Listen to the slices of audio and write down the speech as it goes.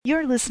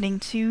You're listening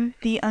to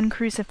The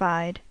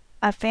Uncrucified,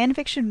 a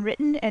fanfiction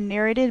written and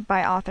narrated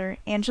by author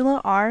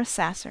Angela R.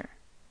 Sasser.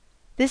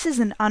 This is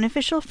an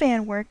unofficial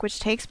fan work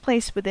which takes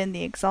place within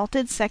the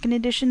Exalted 2nd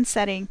Edition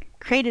setting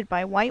created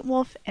by White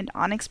Wolf and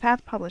Onyx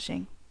Path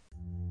Publishing.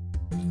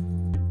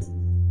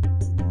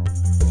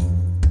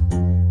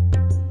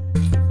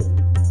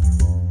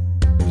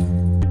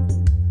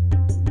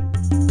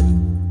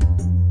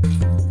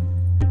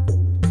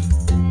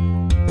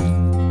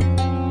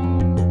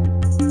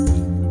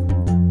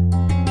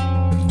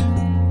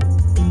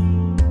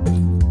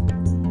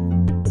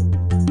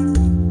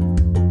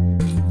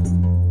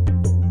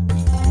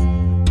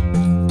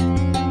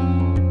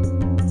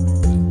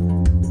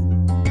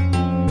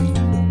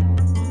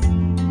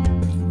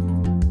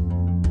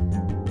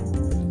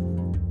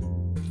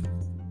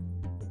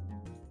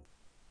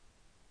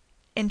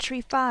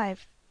 Entry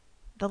 5.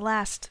 The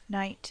Last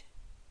Night.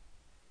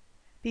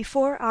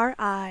 Before our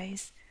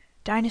eyes,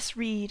 Dinas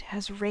Reed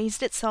has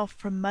raised itself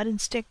from mud and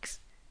sticks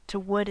to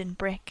wood and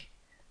brick,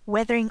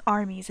 weathering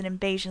armies and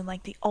invasion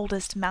like the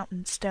oldest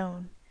mountain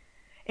stone.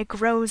 It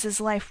grows as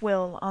life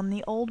will on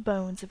the old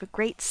bones of a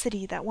great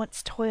city that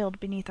once toiled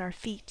beneath our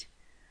feet.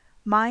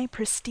 My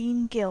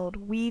pristine guild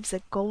weaves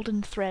a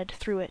golden thread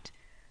through it,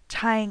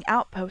 tying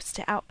outpost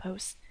to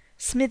outpost,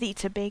 smithy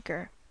to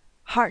baker,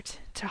 heart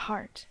to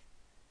heart.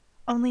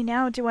 Only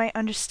now do I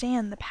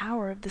understand the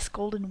power of this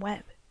golden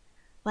web.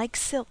 Like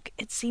silk,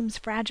 it seems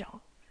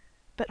fragile,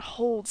 but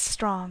holds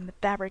strong the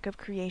fabric of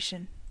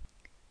creation.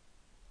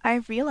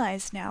 I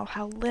realize now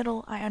how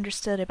little I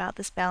understood about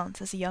this balance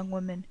as a young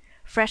woman,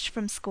 fresh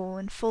from school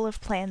and full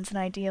of plans and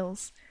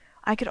ideals.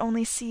 I could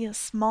only see a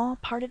small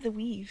part of the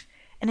weave,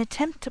 and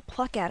attempt to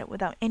pluck at it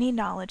without any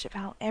knowledge of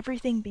how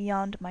everything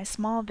beyond my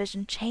small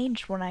vision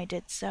changed when I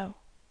did so.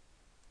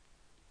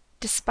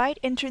 Despite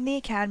entering the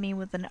academy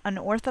with an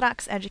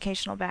unorthodox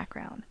educational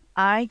background,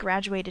 I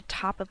graduated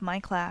top of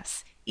my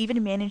class,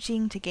 even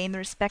managing to gain the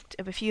respect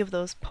of a few of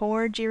those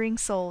poor, jeering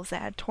souls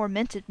that had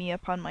tormented me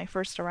upon my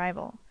first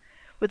arrival.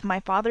 With my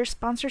father's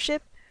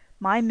sponsorship,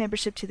 my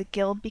membership to the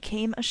guild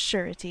became a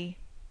surety.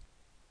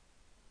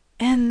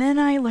 And then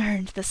I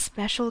learned the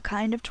special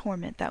kind of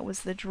torment that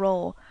was the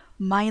droll,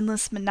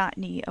 mindless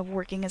monotony of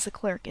working as a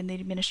clerk in the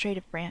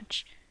administrative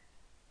branch.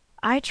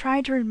 I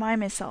tried to remind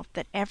myself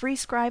that every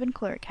scribe and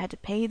clerk had to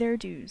pay their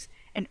dues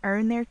and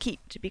earn their keep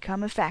to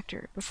become a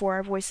factor before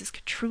our voices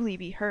could truly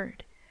be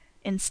heard.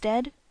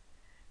 Instead,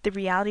 the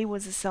reality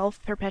was a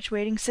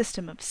self-perpetuating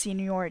system of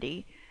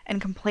seniority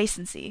and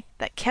complacency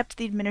that kept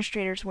the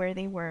administrators where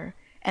they were,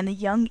 and the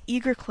young,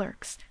 eager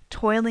clerks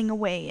toiling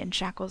away in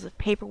shackles of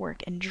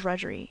paperwork and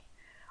drudgery.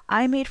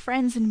 I made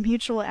friends in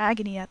mutual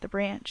agony at the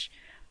branch,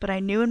 but I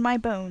knew in my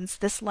bones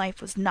this life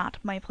was not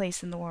my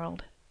place in the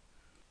world.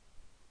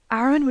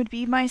 Aaron would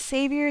be my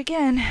savior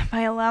again by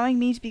allowing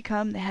me to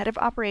become the head of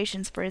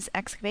operations for his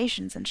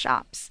excavations and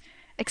shops,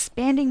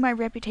 expanding my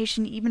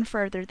reputation even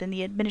further than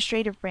the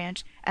administrative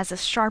branch as a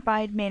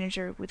sharp-eyed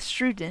manager with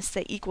shrewdness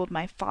that equaled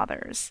my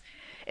father's.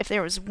 If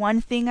there was one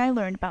thing I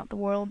learned about the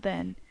world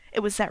then,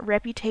 it was that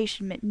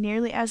reputation meant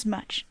nearly as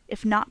much,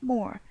 if not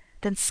more,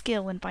 than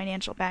skill and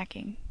financial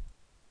backing.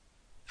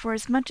 For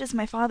as much as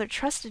my father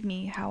trusted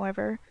me,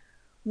 however,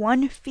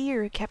 one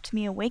fear kept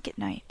me awake at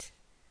night.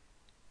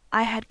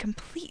 I had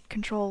complete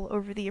control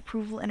over the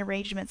approval and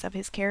arrangements of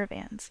his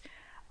caravans.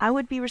 I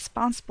would be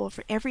responsible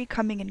for every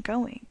coming and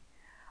going.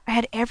 I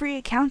had every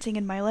accounting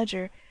in my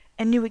ledger,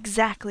 and knew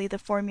exactly the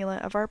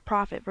formula of our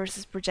profit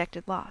versus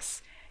projected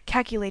loss,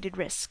 calculated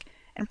risk,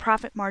 and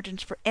profit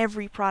margins for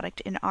every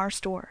product in our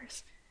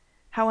stores.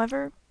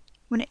 However,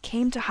 when it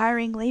came to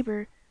hiring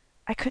labor,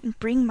 I couldn't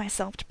bring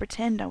myself to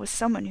pretend I was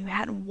someone who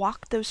hadn't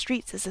walked those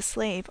streets as a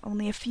slave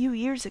only a few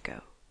years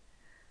ago.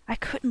 I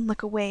couldn't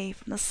look away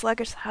from the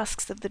sluggish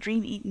husks of the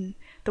dream-eaten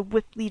the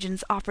whipped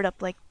legions offered up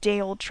like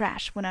day-old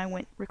trash when I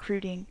went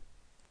recruiting.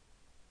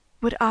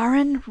 Would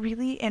Aaron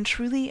really and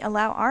truly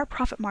allow our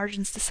profit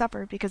margins to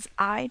suffer because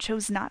I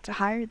chose not to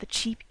hire the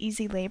cheap,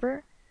 easy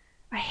labor?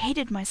 I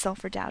hated myself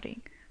for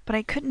doubting, but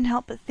I couldn't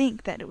help but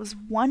think that it was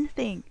one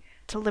thing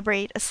to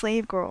liberate a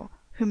slave girl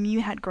whom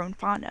you had grown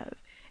fond of,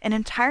 and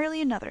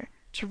entirely another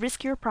to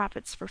risk your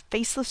profits for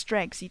faceless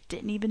dregs you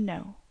didn't even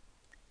know.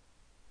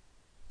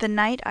 The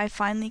night I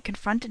finally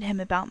confronted him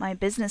about my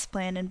business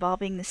plan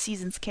involving the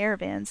season's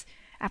caravans,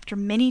 after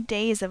many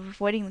days of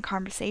avoiding the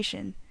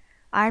conversation,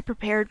 I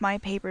prepared my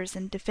papers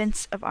in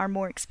defense of our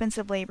more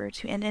expensive labor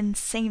to an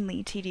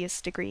insanely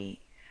tedious degree.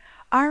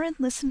 Aaron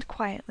listened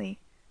quietly,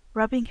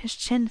 rubbing his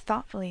chin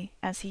thoughtfully,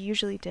 as he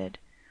usually did,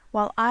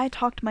 while I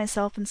talked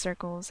myself in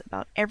circles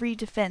about every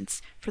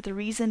defense for the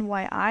reason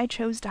why I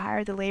chose to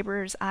hire the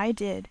laborers I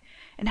did,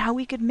 and how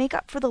we could make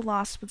up for the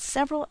loss with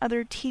several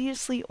other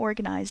tediously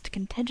organized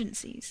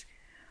contingencies.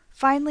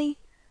 Finally,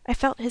 I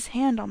felt his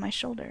hand on my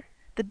shoulder,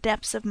 the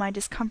depths of my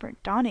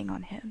discomfort dawning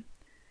on him.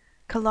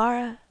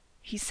 "Kalara,"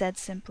 he said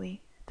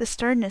simply. The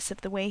sternness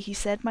of the way he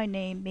said my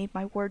name made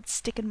my words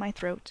stick in my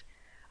throat.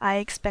 I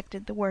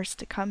expected the worst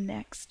to come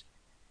next.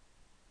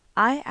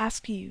 "I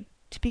ask you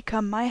to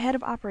become my head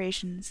of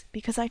operations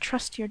because I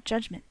trust your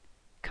judgment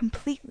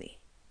completely.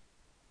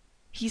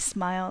 He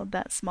smiled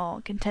that small,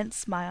 content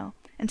smile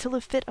until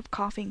a fit of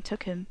coughing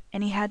took him,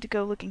 and he had to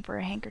go looking for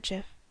a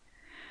handkerchief.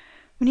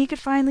 When he could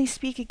finally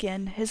speak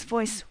again, his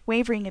voice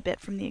wavering a bit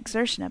from the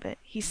exertion of it,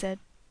 he said,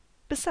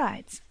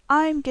 "Besides,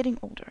 I'm getting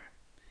older.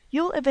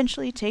 You'll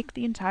eventually take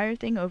the entire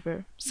thing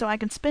over, so I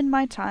can spend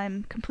my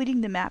time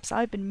completing the maps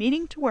I've been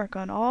meaning to work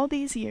on all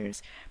these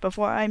years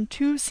before I'm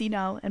too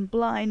senile and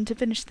blind to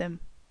finish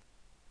them."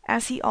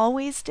 As he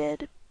always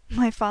did,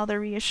 my father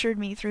reassured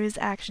me through his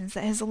actions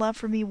that his love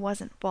for me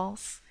wasn't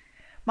false.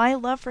 My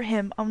love for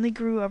him only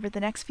grew over the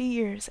next few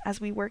years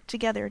as we worked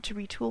together to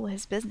retool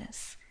his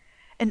business.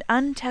 An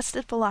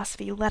untested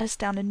philosophy led us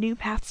down a new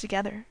path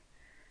together.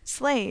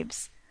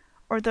 Slaves,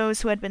 or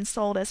those who had been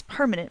sold as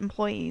permanent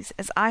employees,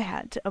 as I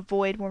had to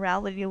avoid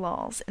morality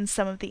laws in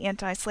some of the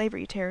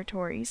anti-slavery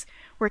territories,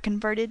 were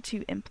converted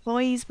to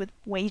employees with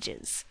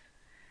wages.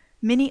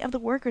 Many of the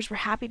workers were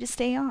happy to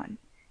stay on,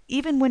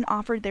 even when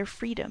offered their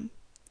freedom.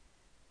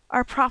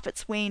 Our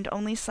profits waned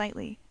only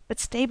slightly, but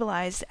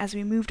stabilized as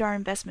we moved our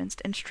investments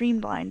and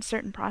streamlined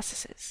certain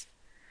processes.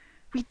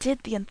 We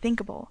did the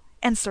unthinkable,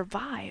 and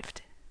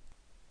survived.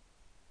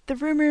 The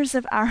rumors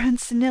of our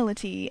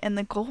senility and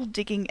the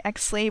gold-digging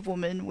ex-slave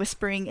woman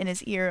whispering in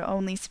his ear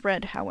only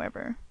spread,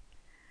 however.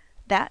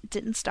 That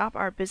didn't stop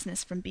our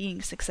business from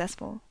being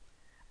successful.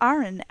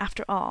 Aaron,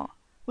 after all,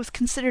 was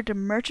considered a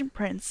merchant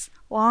prince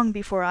long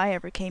before I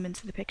ever came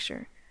into the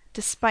picture,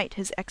 despite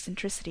his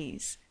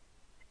eccentricities.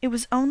 It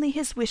was only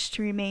his wish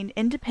to remain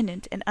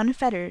independent and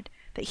unfettered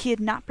that he had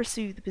not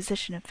pursued the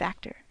position of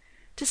factor,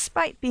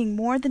 despite being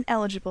more than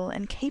eligible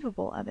and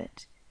capable of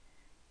it.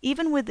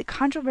 Even with the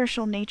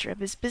controversial nature of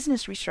his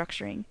business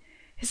restructuring,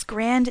 his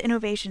grand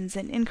innovations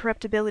and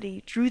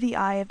incorruptibility drew the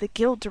eye of the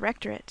Guild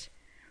Directorate.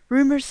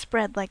 Rumors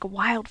spread like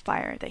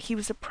wildfire that he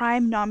was a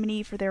prime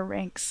nominee for their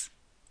ranks.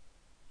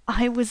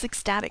 I was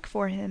ecstatic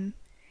for him.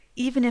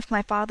 Even if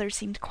my father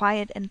seemed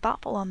quiet and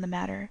thoughtful on the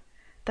matter,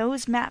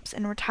 those maps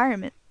and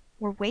retirement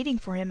were waiting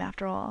for him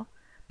after all.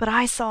 But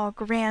I saw a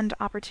grand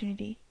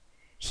opportunity.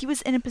 He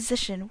was in a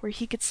position where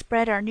he could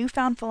spread our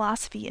newfound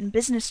philosophy and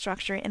business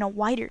structure in a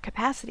wider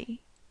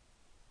capacity.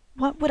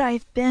 "What would I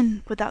have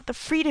been without the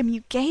freedom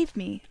you gave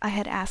me?" I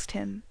had asked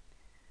him.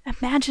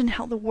 "Imagine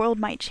how the world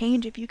might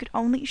change if you could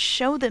only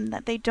show them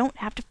that they don't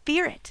have to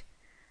fear it."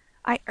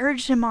 I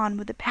urged him on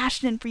with the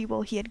passion and free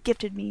will he had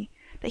gifted me,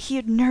 that he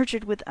had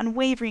nurtured with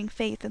unwavering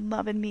faith and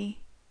love in me.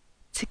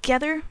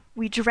 Together,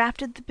 we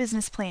drafted the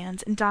business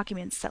plans and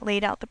documents that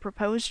laid out the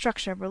proposed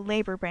structure of a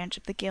labor branch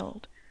of the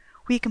Guild.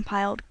 We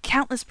compiled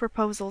countless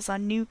proposals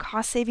on new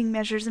cost-saving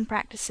measures and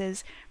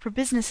practices for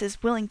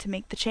businesses willing to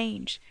make the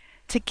change.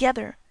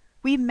 Together,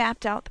 we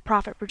mapped out the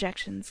profit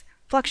projections,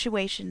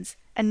 fluctuations,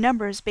 and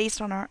numbers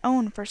based on our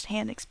own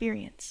first-hand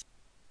experience.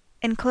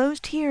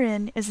 Enclosed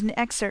herein is an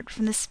excerpt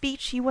from the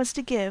speech he was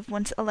to give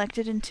once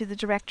elected into the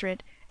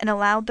directorate and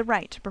allowed the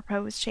right to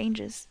propose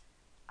changes.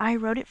 I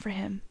wrote it for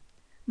him,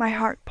 my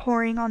heart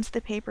pouring onto the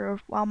paper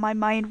while my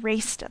mind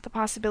raced at the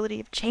possibility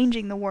of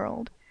changing the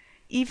world,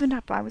 even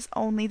if I was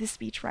only the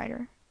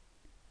speechwriter.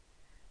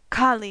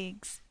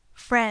 Colleagues,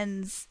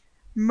 friends,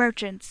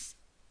 merchants,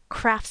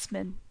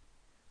 craftsmen,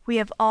 we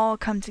have all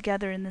come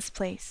together in this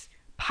place,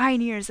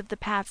 pioneers of the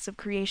paths of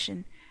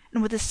creation,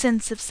 and with a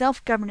sense of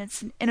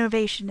self-governance and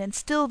innovation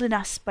instilled in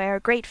us by our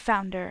great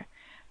founder,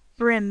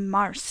 Bryn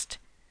Marst.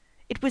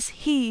 It was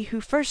he who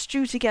first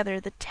drew together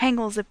the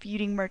tangles of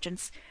feuding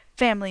merchants,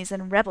 families,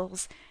 and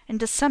rebels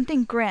into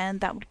something grand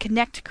that would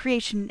connect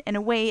creation in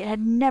a way it had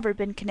never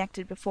been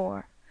connected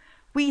before.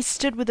 We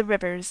stood with the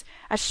rivers,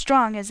 as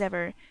strong as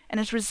ever, and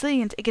as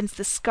resilient against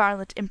the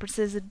Scarlet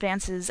Empress's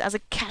advances as a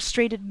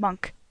castrated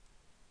monk.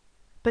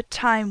 But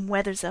time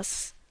weathers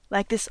us,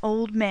 like this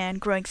old man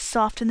growing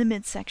soft in the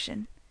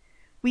midsection.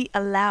 We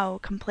allow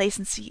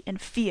complacency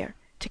and fear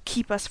to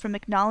keep us from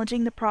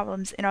acknowledging the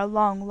problems in our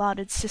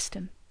long-lauded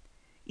system.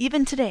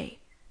 Even today,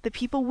 the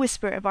people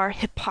whisper of our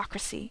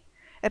hypocrisy,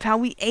 of how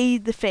we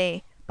aid the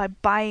Fae by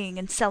buying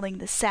and selling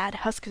the sad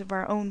husks of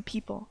our own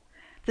people,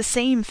 the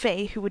same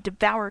Fae who would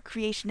devour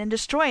creation and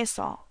destroy us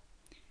all.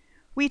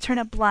 We turn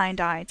a blind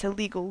eye to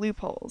legal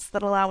loopholes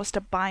that allow us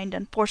to bind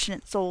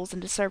unfortunate souls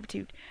into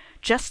servitude,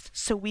 just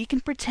so we can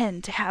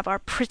pretend to have our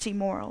pretty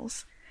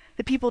morals.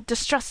 The people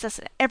distrust us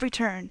at every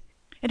turn,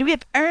 and we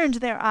have earned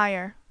their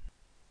ire.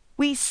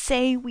 We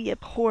say we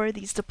abhor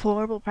these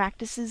deplorable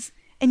practices,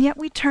 and yet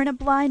we turn a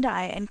blind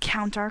eye and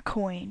count our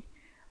coin.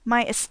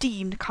 My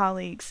esteemed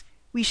colleagues,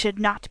 we should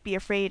not be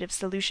afraid of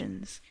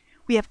solutions.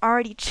 We have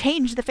already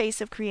changed the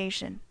face of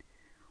creation.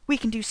 We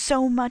can do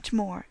so much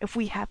more if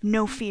we have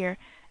no fear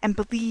and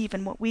believe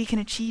in what we can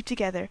achieve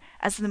together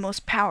as the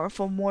most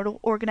powerful mortal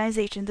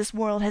organization this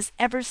world has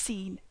ever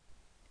seen.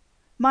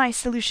 My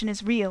solution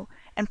is real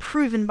and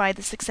proven by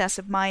the success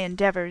of my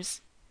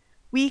endeavors.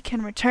 We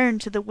can return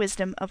to the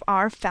wisdom of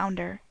our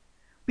founder.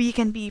 We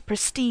can be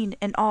pristine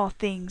in all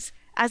things,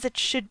 as it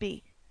should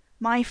be.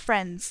 My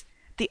friends,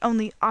 the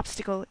only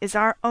obstacle is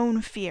our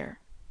own fear.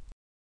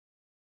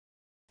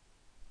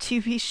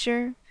 To be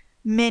sure,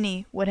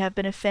 many would have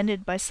been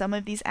offended by some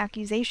of these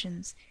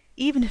accusations,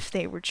 even if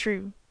they were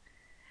true.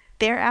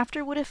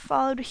 Thereafter would have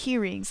followed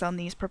hearings on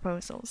these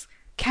proposals,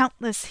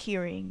 countless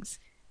hearings,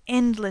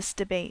 endless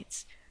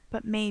debates,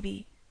 but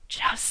maybe,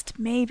 just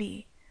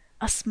maybe,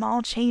 a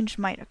small change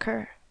might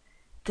occur.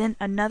 Then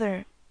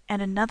another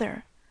and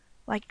another,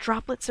 like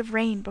droplets of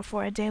rain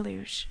before a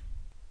deluge.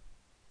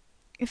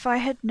 If I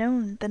had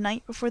known the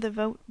night before the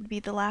vote would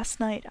be the last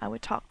night I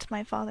would talk to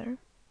my father,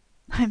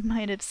 I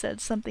might have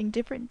said something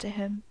different to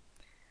him.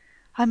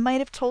 I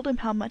might have told him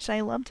how much I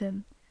loved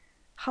him,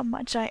 how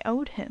much I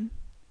owed him,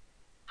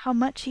 how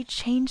much he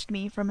changed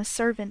me from a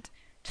servant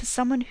to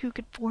someone who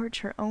could forge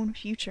her own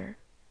future.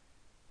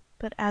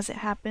 But as it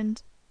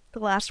happened, the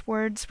last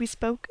words we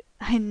spoke,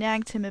 I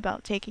nagged him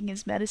about taking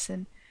his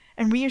medicine,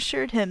 and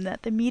reassured him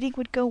that the meeting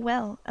would go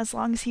well as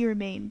long as he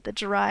remained the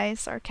dry,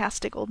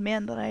 sarcastic old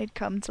man that I had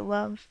come to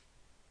love.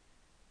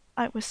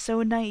 I was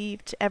so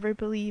naive to ever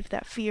believe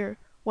that fear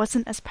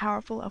wasn't as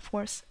powerful a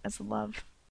force as love.